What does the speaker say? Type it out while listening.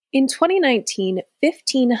In 2019,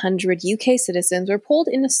 1,500 UK citizens were polled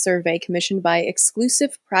in a survey commissioned by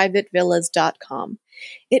ExclusivePrivateVillas.com.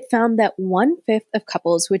 It found that 1/5 of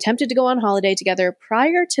couples who attempted to go on holiday together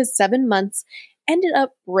prior to 7 months ended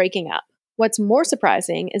up breaking up. What's more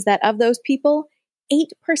surprising is that of those people,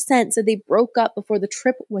 8% said they broke up before the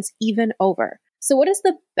trip was even over. So what is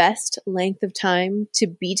the best length of time to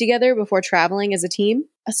be together before traveling as a team?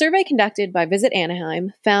 A survey conducted by Visit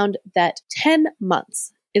Anaheim found that 10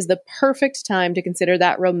 months is the perfect time to consider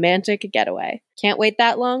that romantic getaway. Can't wait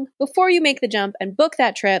that long? Before you make the jump and book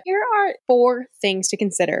that trip, here are 4 things to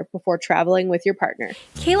consider before traveling with your partner.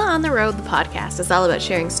 Kayla on the Road, the podcast, is all about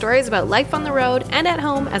sharing stories about life on the road and at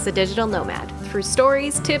home as a digital nomad. Through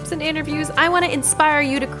stories, tips, and interviews, I want to inspire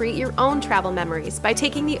you to create your own travel memories by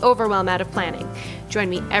taking the overwhelm out of planning. Join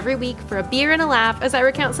me every week for a beer and a laugh as I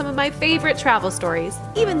recount some of my favorite travel stories,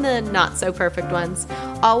 even the not-so-perfect ones,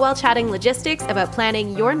 all while chatting logistics about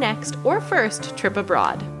planning your next or first trip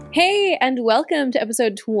abroad. Hey, and welcome to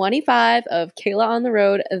episode 25 of Kayla on the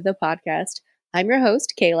Road, the podcast. I'm your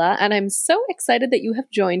host, Kayla, and I'm so excited that you have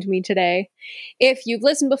joined me today. If you've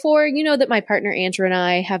listened before, you know that my partner Andrew and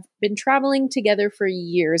I have been traveling together for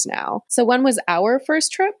years now. So when was our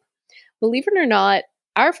first trip? Believe it or not,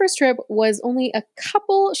 our first trip was only a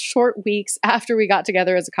couple short weeks after we got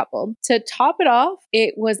together as a couple. To top it off,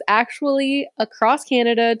 it was actually across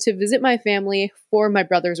Canada to visit my family for my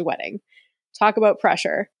brother's wedding. Talk about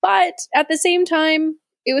pressure. But at the same time,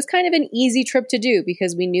 it was kind of an easy trip to do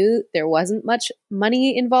because we knew there wasn't much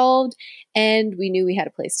money involved and we knew we had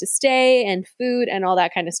a place to stay and food and all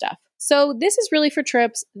that kind of stuff. So this is really for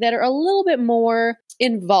trips that are a little bit more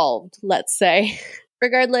involved, let's say.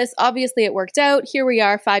 Regardless, obviously it worked out. Here we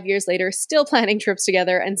are 5 years later, still planning trips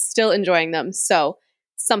together and still enjoying them. So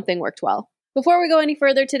something worked well. Before we go any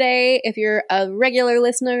further today, if you're a regular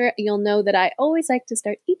listener, you'll know that I always like to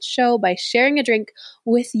start each show by sharing a drink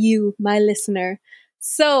with you, my listener.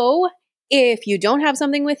 So if you don't have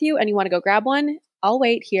something with you and you want to go grab one, I'll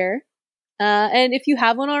wait here. And if you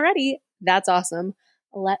have one already, that's awesome.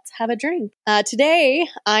 Let's have a drink. Today,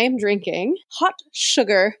 I am drinking Hot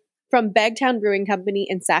Sugar from Bagtown Brewing Company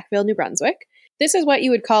in Sackville, New Brunswick. This is what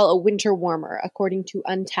you would call a winter warmer, according to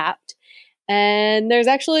Untapped. And there's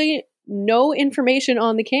actually no information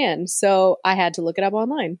on the can, so I had to look it up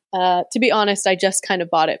online. To be honest, I just kind of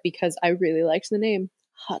bought it because I really liked the name,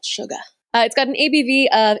 Hot Sugar. It's got an ABV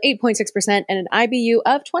of 8.6% and an IBU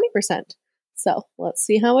of 20%. So let's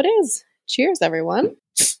see how it is. Cheers, everyone.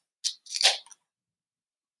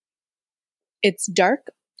 It's dark,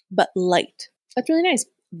 but light. That's really nice.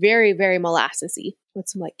 Very, very molassesy with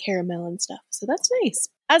some like caramel and stuff. So that's nice.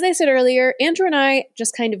 As I said earlier, Andrew and I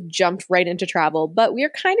just kind of jumped right into travel, but we are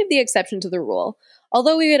kind of the exception to the rule.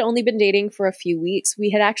 Although we had only been dating for a few weeks,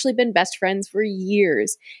 we had actually been best friends for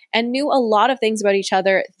years and knew a lot of things about each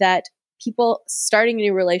other that people starting a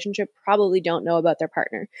new relationship probably don't know about their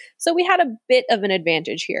partner. So we had a bit of an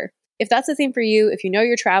advantage here. If that's the same for you, if you know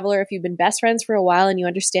your traveler, if you've been best friends for a while and you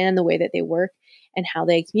understand the way that they work and how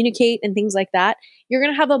they communicate and things like that, you're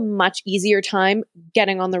going to have a much easier time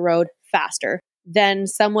getting on the road faster than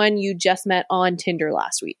someone you just met on Tinder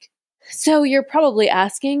last week. So you're probably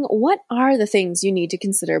asking, what are the things you need to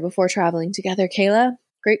consider before traveling together, Kayla?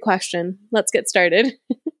 Great question. Let's get started.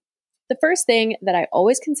 The first thing that I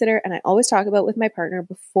always consider and I always talk about with my partner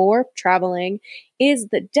before traveling is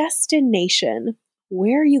the destination.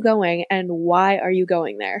 Where are you going and why are you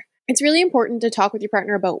going there? It's really important to talk with your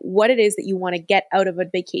partner about what it is that you want to get out of a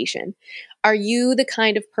vacation. Are you the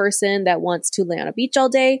kind of person that wants to lay on a beach all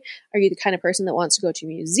day? Are you the kind of person that wants to go to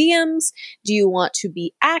museums? Do you want to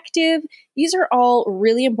be active? These are all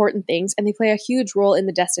really important things and they play a huge role in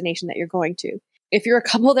the destination that you're going to. If you're a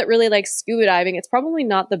couple that really likes scuba diving, it's probably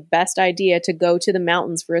not the best idea to go to the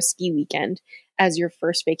mountains for a ski weekend as your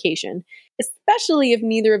first vacation, especially if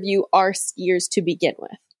neither of you are skiers to begin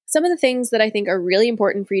with. Some of the things that I think are really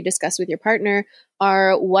important for you to discuss with your partner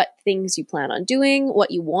are what things you plan on doing,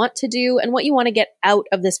 what you want to do, and what you want to get out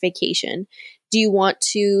of this vacation. Do you want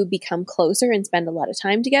to become closer and spend a lot of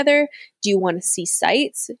time together? Do you want to see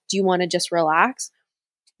sights? Do you want to just relax?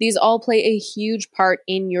 These all play a huge part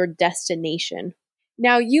in your destination.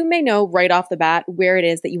 Now, you may know right off the bat where it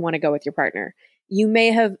is that you want to go with your partner. You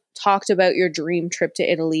may have talked about your dream trip to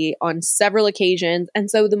Italy on several occasions,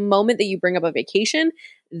 and so the moment that you bring up a vacation,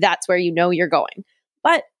 that's where you know you're going.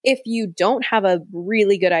 But if you don't have a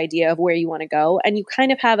really good idea of where you want to go and you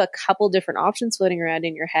kind of have a couple different options floating around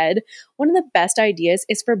in your head, one of the best ideas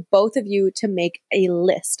is for both of you to make a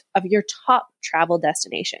list of your top travel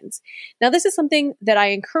destinations. Now, this is something that I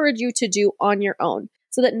encourage you to do on your own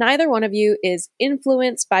so that neither one of you is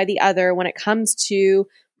influenced by the other when it comes to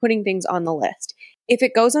putting things on the list. If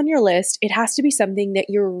it goes on your list, it has to be something that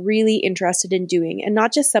you're really interested in doing and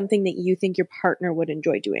not just something that you think your partner would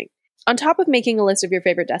enjoy doing. On top of making a list of your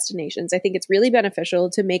favorite destinations, I think it's really beneficial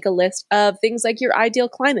to make a list of things like your ideal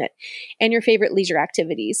climate and your favorite leisure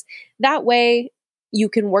activities. That way, you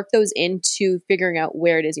can work those into figuring out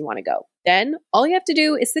where it is you want to go. Then all you have to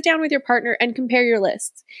do is sit down with your partner and compare your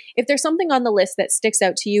lists. If there's something on the list that sticks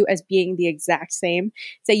out to you as being the exact same,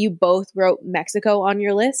 say you both wrote Mexico on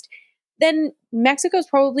your list, then Mexico is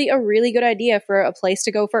probably a really good idea for a place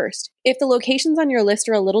to go first. If the locations on your list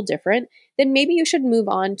are a little different, then maybe you should move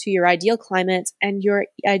on to your ideal climates and your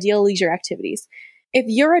ideal leisure activities. If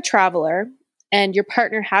you're a traveler and your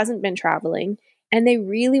partner hasn't been traveling and they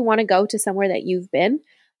really want to go to somewhere that you've been,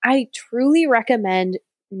 I truly recommend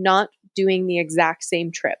not doing the exact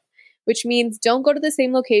same trip, which means don't go to the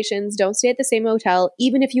same locations, don't stay at the same hotel,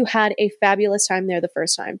 even if you had a fabulous time there the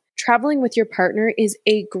first time. Traveling with your partner is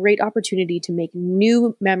a great opportunity to make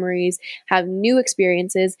new memories, have new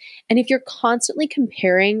experiences, and if you're constantly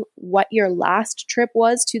comparing what your last trip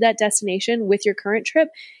was to that destination with your current trip,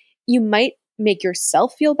 you might make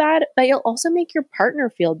yourself feel bad, but you'll also make your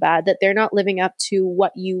partner feel bad that they're not living up to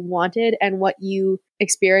what you wanted and what you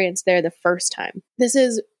experienced there the first time. This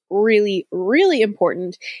is really, really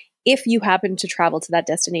important if you happen to travel to that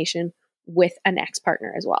destination with an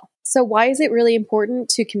ex-partner as well. So why is it really important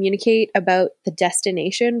to communicate about the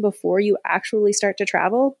destination before you actually start to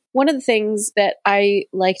travel? One of the things that I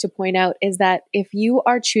like to point out is that if you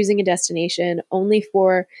are choosing a destination only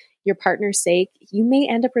for your partner's sake, you may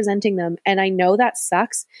end up resenting them. And I know that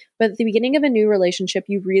sucks, but at the beginning of a new relationship,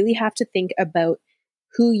 you really have to think about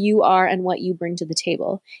who you are and what you bring to the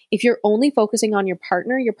table. If you're only focusing on your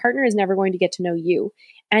partner is never going to get to know you.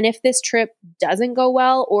 And if this trip doesn't go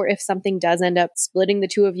well, or if something does end up splitting the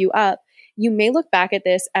two of you up, you may look back at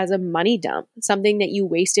this as a money dump, something that you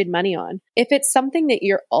wasted money on. If it's something that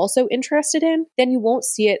you're also interested in, then you won't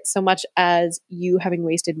see it so much as you having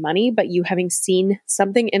wasted money, but you having seen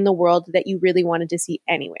something in the world that you really wanted to see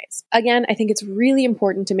anyways. Again, I think it's really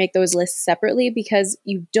important to make those lists separately because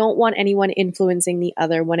you don't want anyone influencing the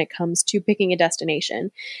other when it comes to picking a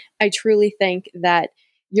destination. I truly think that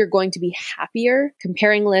you're going to be happier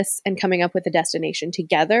comparing lists and coming up with a destination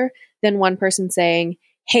together than one person saying,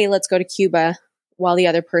 hey, let's go to Cuba, while the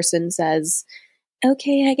other person says,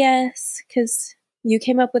 okay, I guess, because you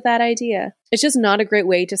came up with that idea. It's just not a great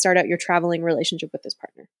way to start out your traveling relationship with this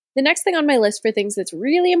partner. The next thing on my list for things that's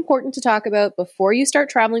really important to talk about before you start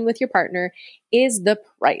traveling with your partner is the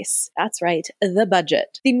price. That's right, the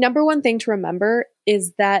budget. The number one thing to remember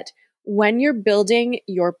is that when you're building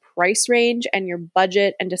your price range and your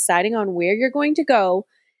budget and deciding on where you're going to go,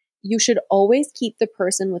 you should always keep the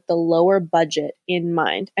person with the lower budget in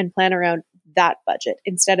mind and plan around that budget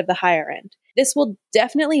instead of the higher end. This will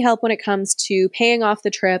definitely help when it comes to paying off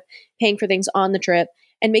the trip, paying for things on the trip,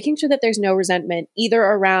 and making sure that there's no resentment either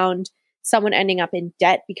around someone ending up in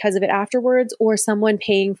debt because of it afterwards or someone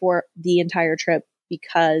paying for the entire trip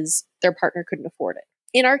because their partner couldn't afford it.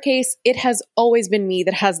 In our case, it has always been me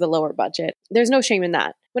that has the lower budget. There's no shame in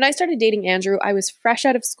that. When I started dating Andrew, I was fresh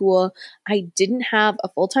out of school. I didn't have a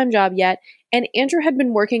full-time job yet, and Andrew had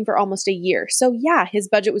been working for almost a year. So yeah, his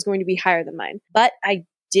budget was going to be higher than mine. But I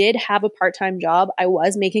did have a part-time job. I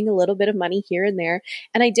was making a little bit of money here and there,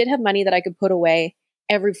 and I did have money that I could put away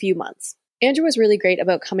every few months. Andrew was really great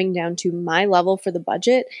about coming down to my level for the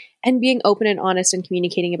budget and being open and honest and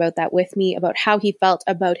communicating about that with me, about how he felt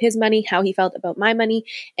about his money, how he felt about my money,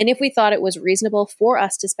 and if we thought it was reasonable for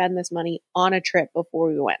us to spend this money on a trip before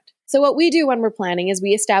we went. So what we do when we're planning is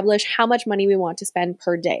we establish how much money we want to spend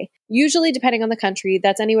per day. Usually, depending on the country,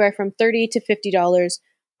 that's anywhere from $30 to $50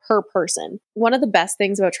 per person. One of the best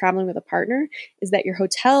things about traveling with a partner is that your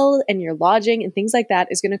hotel and your lodging and things like that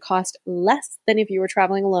is going to cost less than if you were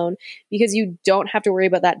traveling alone because you don't have to worry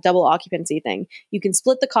about that double occupancy thing. You can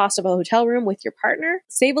split the cost of a hotel room with your partner,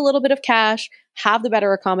 save a little bit of cash, have the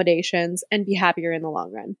better accommodations, and be happier in the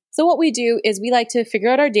long run. So what we do is we like to figure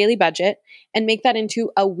out our daily budget and make that into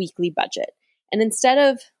a weekly budget. And instead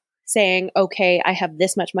of saying, okay, I have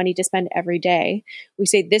this much money to spend every day, we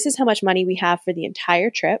say this is how much money we have for the entire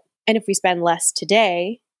trip. And if we spend less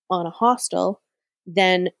today on a hostel,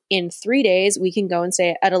 then in 3 days, we can go and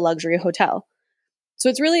stay at a luxury hotel. So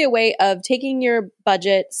it's really a way of taking your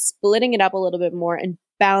budget, splitting it up a little bit more and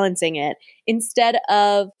balancing it instead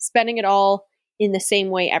of spending it all in the same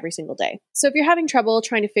way every single day. So if you're having trouble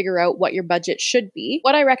trying to figure out what your budget should be,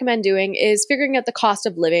 what I recommend doing is figuring out the cost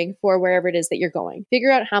of living for wherever it is that you're going.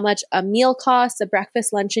 Figure out how much a meal costs, a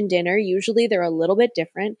breakfast, lunch, and dinner. Usually they're a little bit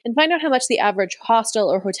different. And find out how much the average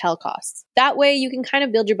hostel or hotel costs. That way you can kind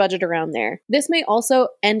of build your budget around there. This may also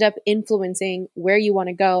end up influencing where you want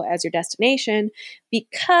to go as your destination,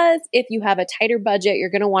 because if you have a tighter budget, you're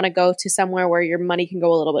going to want to go to somewhere where your money can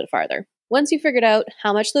go a little bit farther. Once you've figured out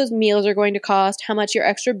how much those meals are going to cost, how much your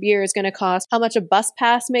extra beer is going to cost, how much a bus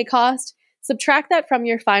pass may cost, subtract that from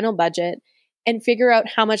your final budget and figure out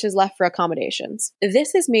how much is left for accommodations.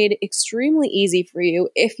 This is made extremely easy for you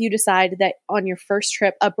if you decide that on your first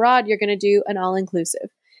trip abroad, you're going to do an all-inclusive.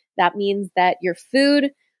 That means that your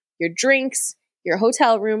food, your drinks, your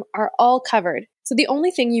hotel room are all covered. So the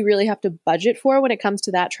only thing you really have to budget for when it comes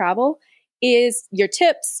to that travel is your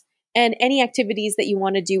tips and any activities that you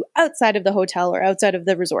want to do outside of the hotel or outside of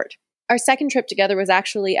the resort. Our second trip together was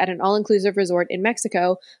actually at an all-inclusive resort in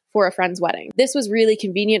Mexico for a friend's wedding. This was really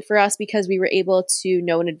convenient for us because we were able to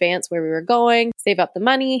know in advance where we were going, save up the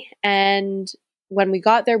money, and when we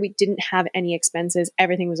got there, we didn't have any expenses.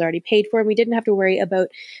 Everything was already paid for, and we didn't have to worry about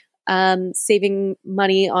saving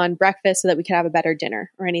money on breakfast so that we could have a better dinner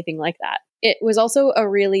or anything like that. It was also a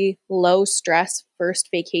really low stress first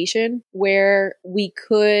vacation where we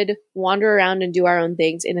could wander around and do our own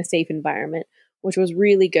things in a safe environment, which was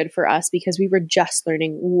really good for us because we were just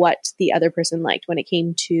learning what the other person liked when it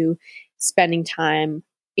came to spending time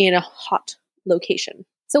in a hot location.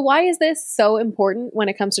 So why is this so important when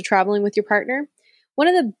it comes to traveling with your partner? One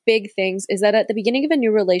of the big things is that at the beginning of a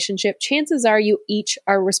new relationship, chances are you each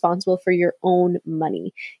are responsible for your own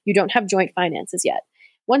money. You don't have joint finances yet.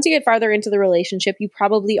 Once you get farther into the relationship, you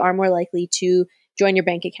probably are more likely to join your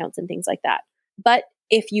bank accounts and things like that. But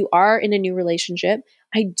if you are in a new relationship,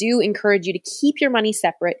 I do encourage you to keep your money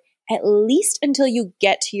separate at least until you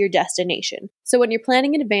get to your destination. So when you're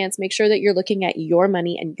planning in advance, make sure that you're looking at your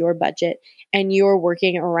money and your budget and you're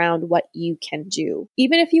working around what you can do.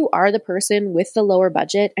 Even if you are the person with the lower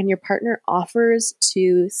budget and your partner offers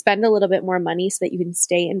to spend a little bit more money so that you can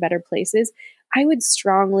stay in better places, I would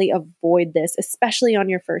strongly avoid this, especially on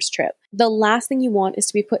your first trip. The last thing you want is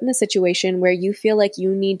to be put in a situation where you feel like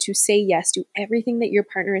you need to say yes to everything that your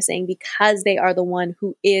partner is saying because they are the one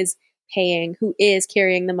who is paying, who is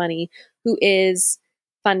carrying the money, who is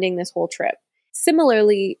funding this whole trip.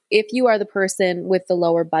 Similarly, if you are the person with the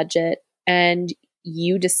lower budget and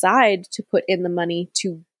you decide to put in the money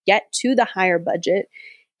to get to the higher budget,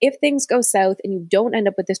 if things go south and you don't end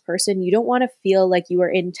up with this person, you don't want to feel like you are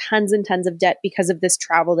in tons and tons of debt because of this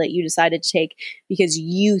travel that you decided to take because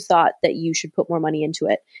you thought that you should put more money into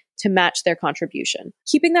it to match their contribution.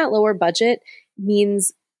 Keeping that lower budget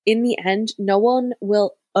means in the end, no one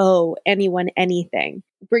will owe anyone anything.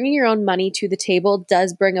 Bringing your own money to the table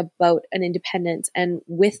does bring about an independence. And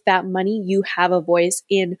with that money, you have a voice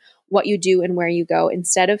in what you do and where you go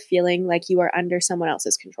instead of feeling like you are under someone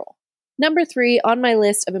else's control. Number 3 on my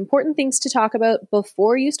list of important things to talk about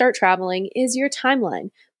before you start traveling is your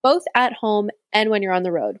timeline, both at home and when you're on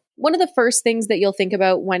the road. One of the first things that you'll think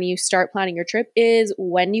about when you start planning your trip is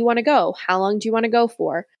when do you want to go? How long do you want to go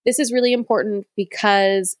for? This is really important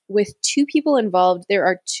because with 2 people involved, there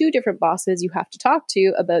are 2 different bosses you have to talk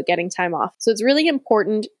to about getting time off. So it's really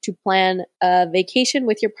important to plan a vacation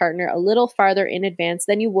with your partner a little farther in advance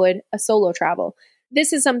than you would a solo travel.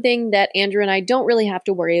 This is something that Andrew and I don't really have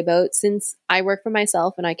to worry about since I work for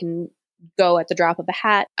myself and I can go at the drop of a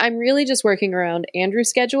hat. I'm really just working around Andrew's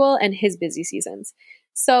schedule and his busy seasons.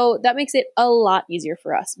 So that makes it a lot easier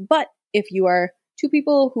for us. But if you are 2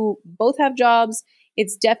 people who both have jobs,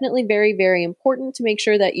 it's definitely very, very important to make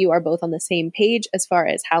sure that you are both on the same page as far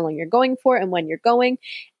as how long you're going for and when you're going,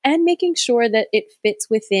 and making sure that it fits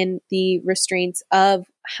within the restraints of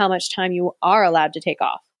how much time you are allowed to take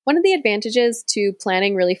off. One of the advantages to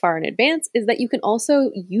planning really far in advance is that you can also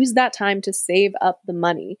use that time to save up the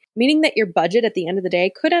money, meaning that your budget at the end of the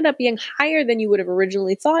day could end up being higher than you would have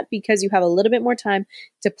originally thought because you have a little bit more time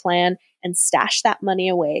to plan and stash that money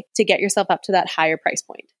away to get yourself up to that higher price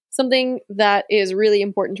point. Something that is really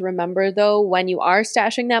important to remember, though, when you are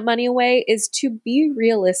stashing that money away is to be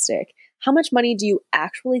realistic. How much money do you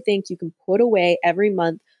actually think you can put away every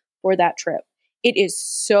month for that trip? It is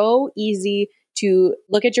so easy to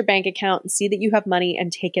look at your bank account and see that you have money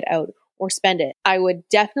and take it out or spend it. I would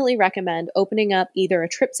definitely recommend opening up either a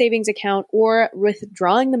trip savings account or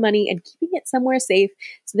withdrawing the money and keeping it somewhere safe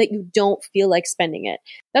so that you don't feel like spending it.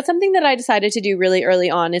 That's something that I decided to do really early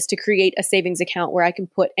on, is to create a savings account where I can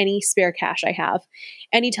put any spare cash I have.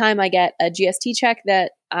 Anytime I get a GST check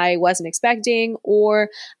that I wasn't expecting, or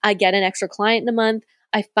I get an extra client in a month,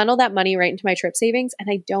 I funnel that money right into my trip savings and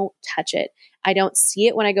I don't touch it. I don't see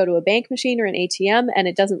it when I go to a bank machine or an ATM and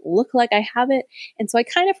it doesn't look like I have it. And so I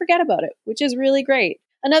kind of forget about it, which is really great.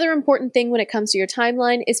 Another important thing when it comes to your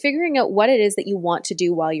timeline is figuring out what it is that you want to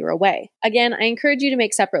do while you're away. Again, I encourage you to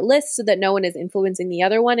make separate lists so that no one is influencing the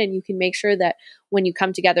other one, and you can make sure that when you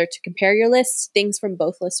come together to compare your lists, things from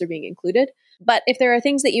both lists are being included. But if there are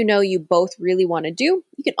things that you know you both really want to do,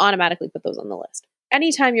 you can automatically put those on the list.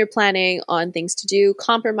 Anytime you're planning on things to do,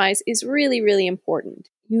 compromise is really, really important.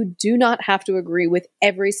 You do not have to agree with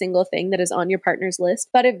every single thing that is on your partner's list,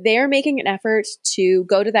 but if they're making an effort to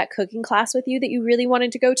go to that cooking class with you that you really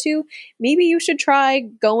wanted to go to, maybe you should try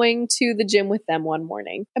going to the gym with them one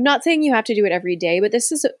morning. I'm not saying you have to do it every day, but this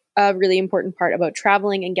is a really important part about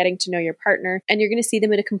traveling and getting to know your partner, and you're going to see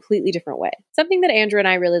them in a completely different way. Something that Andrew and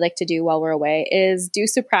I really like to do while we're away is do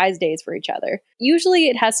surprise days for each other. Usually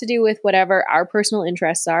it has to do with whatever our personal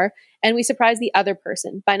interests are, and we surprise the other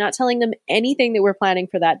person by not telling them anything that we're planning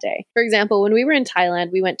for that day. For example, when we were in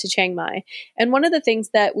Thailand, we went to Chiang Mai, and one of the things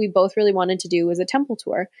that we both really wanted to do was a temple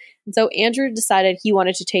tour. And so Andrew decided he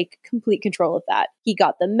wanted to take complete control of that. He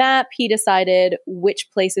got the map, he decided which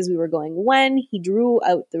places we were going when, he drew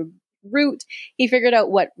out the route, he figured out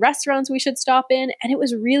what restaurants we should stop in, and it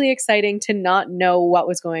was really exciting to not know what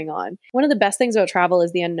was going on. One of the best things about travel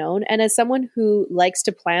is the unknown, and as someone who likes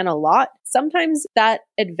to plan a lot, sometimes that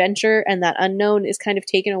adventure and that unknown is kind of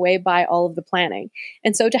taken away by all of the planning.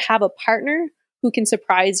 And so to have a partner who can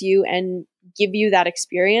surprise you and give you that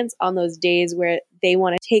experience on those days where they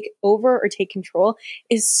want to take over or take control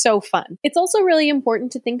is so fun. It's also really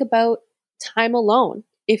important to think about time alone.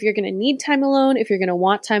 If you're going to need time alone, if you're going to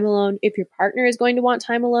want time alone, if your partner is going to want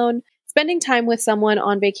time alone, spending time with someone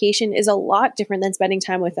on vacation is a lot different than spending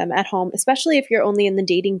time with them at home, especially if you're only in the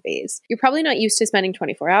dating phase. You're probably not used to spending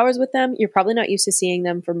 24 hours with them. You're probably not used to seeing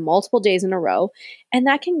them for multiple days in a row. And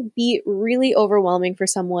that can be really overwhelming for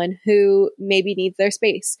someone who maybe needs their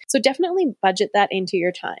space. So definitely budget that into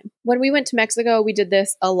your time. When we went to Mexico, we did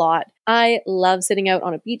this a lot. I love sitting out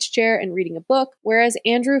on a beach chair and reading a book, whereas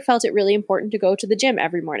Andrew felt it really important to go to the gym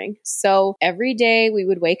every morning. So every day we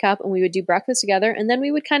would wake up and we would do breakfast together, and then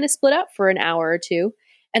we would kind of split up for an hour or two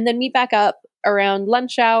and then meet back up around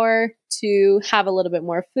lunch hour to have a little bit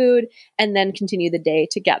more food and then continue the day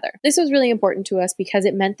together. This was really important to us because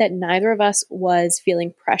it meant that neither of us was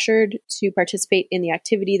feeling pressured to participate in the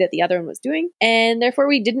activity that the other one was doing. And therefore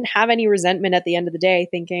we didn't have any resentment at the end of the day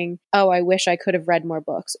thinking, oh, I wish I could have read more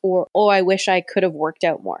books, or, oh, I wish I could have worked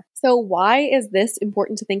out more. So why is this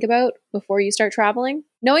important to think about before you start traveling?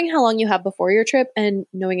 Knowing how long you have before your trip and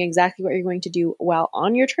knowing exactly what you're going to do while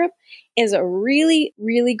on your trip is a really,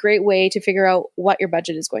 really great way to figure out what your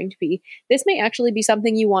budget is going to be. This may actually be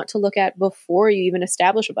something you want to look at before you even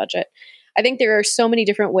establish a budget. I think there are so many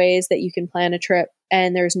different ways that you can plan a trip,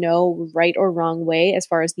 and there's no right or wrong way as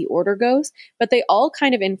far as the order goes, but they all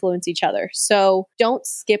kind of influence each other. So don't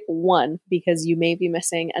skip one because you may be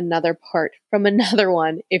missing another part from another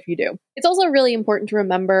one if you do. It's also really important to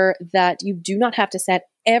remember that you do not have to set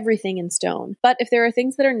everything in stone, but if there are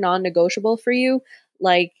things that are non-negotiable for you,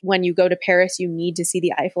 like when you go to Paris, you need to see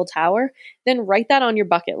the Eiffel Tower, then write that on your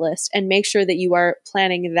bucket list and make sure that you are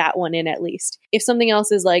planning that one in at least. If something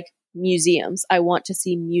else is like museums, I want to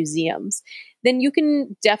see museums, then you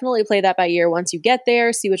can definitely play that by ear once you get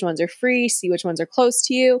there, see which ones are free, see which ones are close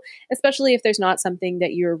to you, especially if there's not something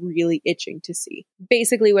that you're really itching to see.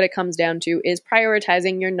 Basically, what it comes down to is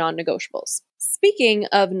prioritizing your non-negotiables. Speaking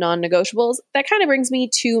of non-negotiables, that kind of brings me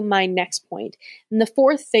to my next point. And the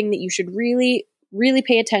fourth thing that you should really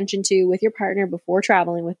pay attention to with your partner before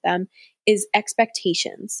traveling with them is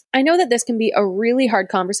expectations. I know that this can be a really hard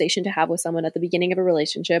conversation to have with someone at the beginning of a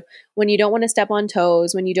relationship when you don't want to step on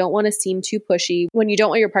toes, when you don't want to seem too pushy, when you don't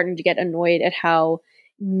want your partner to get annoyed at how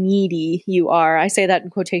needy you are. I say that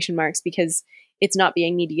in quotation marks because it's not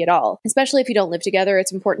being needy at all. Especially if you don't live together,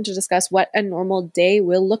 it's important to discuss what a normal day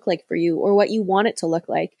will look like for you or what you want it to look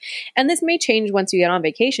like. And this may change once you get on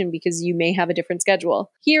vacation because you may have a different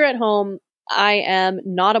schedule. Here at home, I am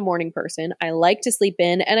not a morning person. I like to sleep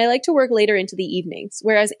in and I like to work later into the evenings.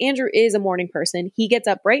 Whereas Andrew is a morning person. He gets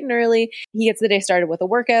up bright and early. He gets the day started with a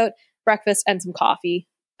workout, breakfast, and some coffee.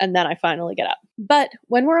 And then I finally get up. But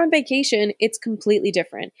when we're on vacation, it's completely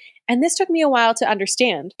different. And this took me a while to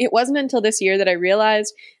understand. It wasn't until this year that I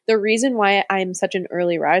realized the reason why I'm such an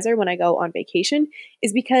early riser when I go on vacation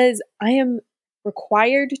is because I am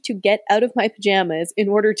required to get out of my pajamas in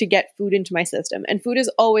order to get food into my system. And food is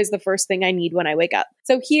always the first thing I need when I wake up.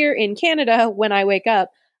 So here in Canada, when I wake up,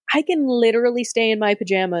 I can literally stay in my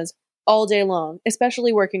pajamas all day long,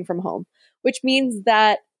 especially working from home, which means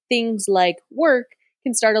that things like work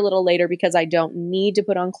can start a little later because I don't need to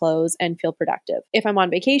put on clothes and feel productive. If I'm on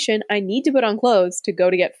vacation, I need to put on clothes to go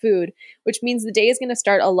to get food, which means the day is going to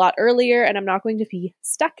start a lot earlier and I'm not going to be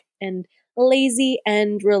stuck and lazy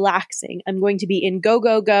and relaxing. I'm going to be in go,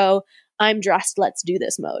 go, go. I'm dressed. Let's do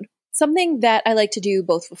this mode. Something that I like to do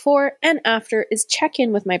both before and after is check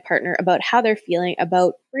in with my partner about how they're feeling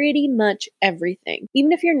about pretty much everything.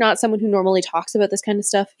 Even if you're not someone who normally talks about this kind of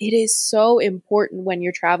stuff, it is so important when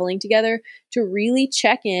you're traveling together to really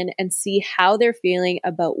check in and see how they're feeling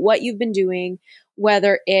about what you've been doing,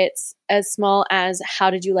 whether it's as small as how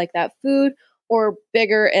did you like that food or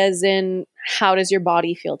bigger as in how does your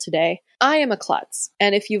body feel today. I am a klutz,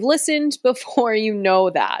 and if you've listened before, you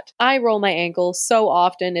know that. I roll my ankle so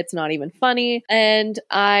often, it's not even funny, and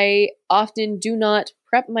I often do not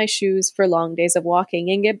prep my shoes for long days of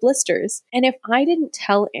walking and get blisters. And if I didn't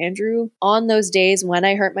tell Andrew on those days when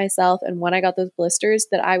I hurt myself and when I got those blisters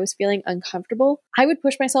that I was feeling uncomfortable, I would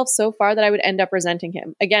push myself so far that I would end up resenting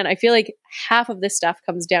him. Again, I feel like half of this stuff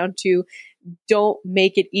comes down to don't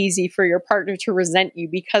make it easy for your partner to resent you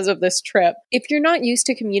because of this trip. If you're not used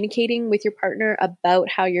to communicating with your partner about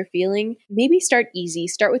how you're feeling, maybe start easy.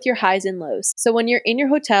 Start with your highs and lows. So when you're in your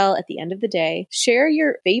hotel at the end of the day, share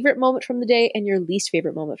your favorite moment from the day and your least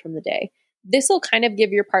favorite moment from the day. This will kind of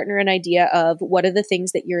give your partner an idea of what are the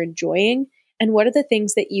things that you're enjoying and what are the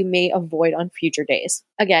things that you may avoid on future days.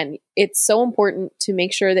 Again, it's so important to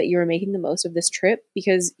make sure that you're making the most of this trip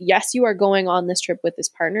because yes, you are going on this trip with this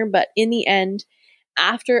partner, but in the end,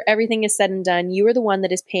 after everything is said and done, you are the one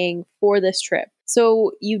that is paying for this trip.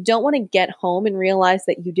 So you don't want to get home and realize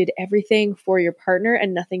that you did everything for your partner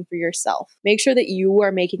and nothing for yourself. Make sure that you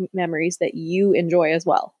are making memories that you enjoy as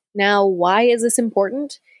well. Now, why is this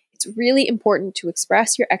important? It's really important to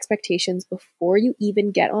express your expectations before you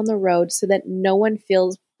even get on the road so that no one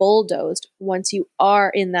feels bulldozed once you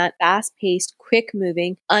are in that fast-paced,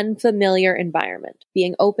 quick-moving, unfamiliar environment.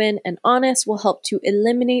 Being open and honest will help to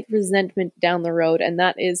eliminate resentment down the road, and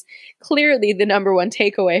that is clearly the number one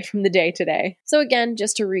takeaway from the day today. So again,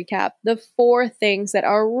 just to recap, the 4 things that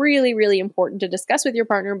are really, really important to discuss with your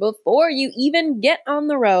partner before you even get on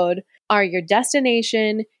the road are your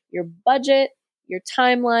destination, your budget, your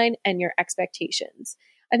timeline, and your expectations.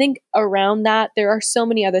 I think around that, there are so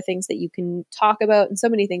many other things that you can talk about and so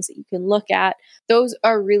many things that you can look at. Those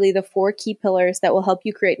are really the 4 key pillars that will help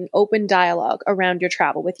you create an open dialogue around your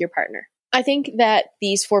travel with your partner. I think that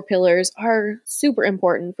these 4 pillars are super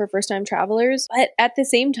important for first-time travelers, but at the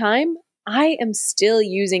same time, I am still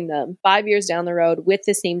using them 5 years down the road with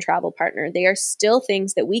the same travel partner. They are still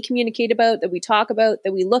things that we communicate about, that we talk about,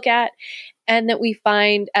 that we look at, and that we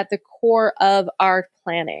find at the core of our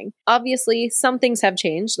planning. Obviously, some things have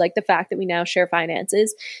changed, like the fact that we now share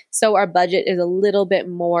finances. So our budget is a little bit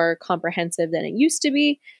more comprehensive than it used to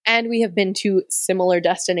be. And we have been to similar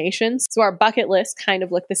destinations. So our bucket lists kind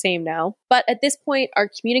of look the same now. But at this point, our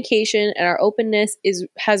communication and our openness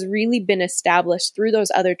has really been established through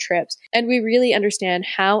those other trips. And we really understand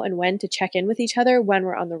how and when to check in with each other when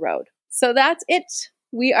we're on the road. So that's it.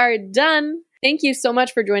 We are done. Thank you so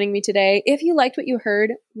much for joining me today. If you liked what you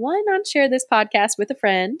heard, why not share this podcast with a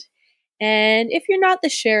friend? And if you're not the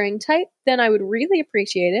sharing type, then I would really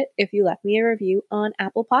appreciate it if you left me a review on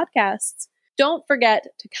Apple Podcasts. Don't forget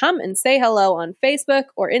to come and say hello on Facebook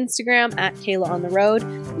or Instagram at Kayla on the Road.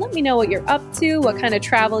 Let me know what you're up to, what kind of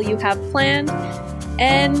travel you have planned.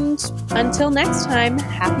 And until next time,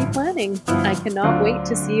 happy planning. I cannot wait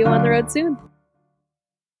to see you on the road soon.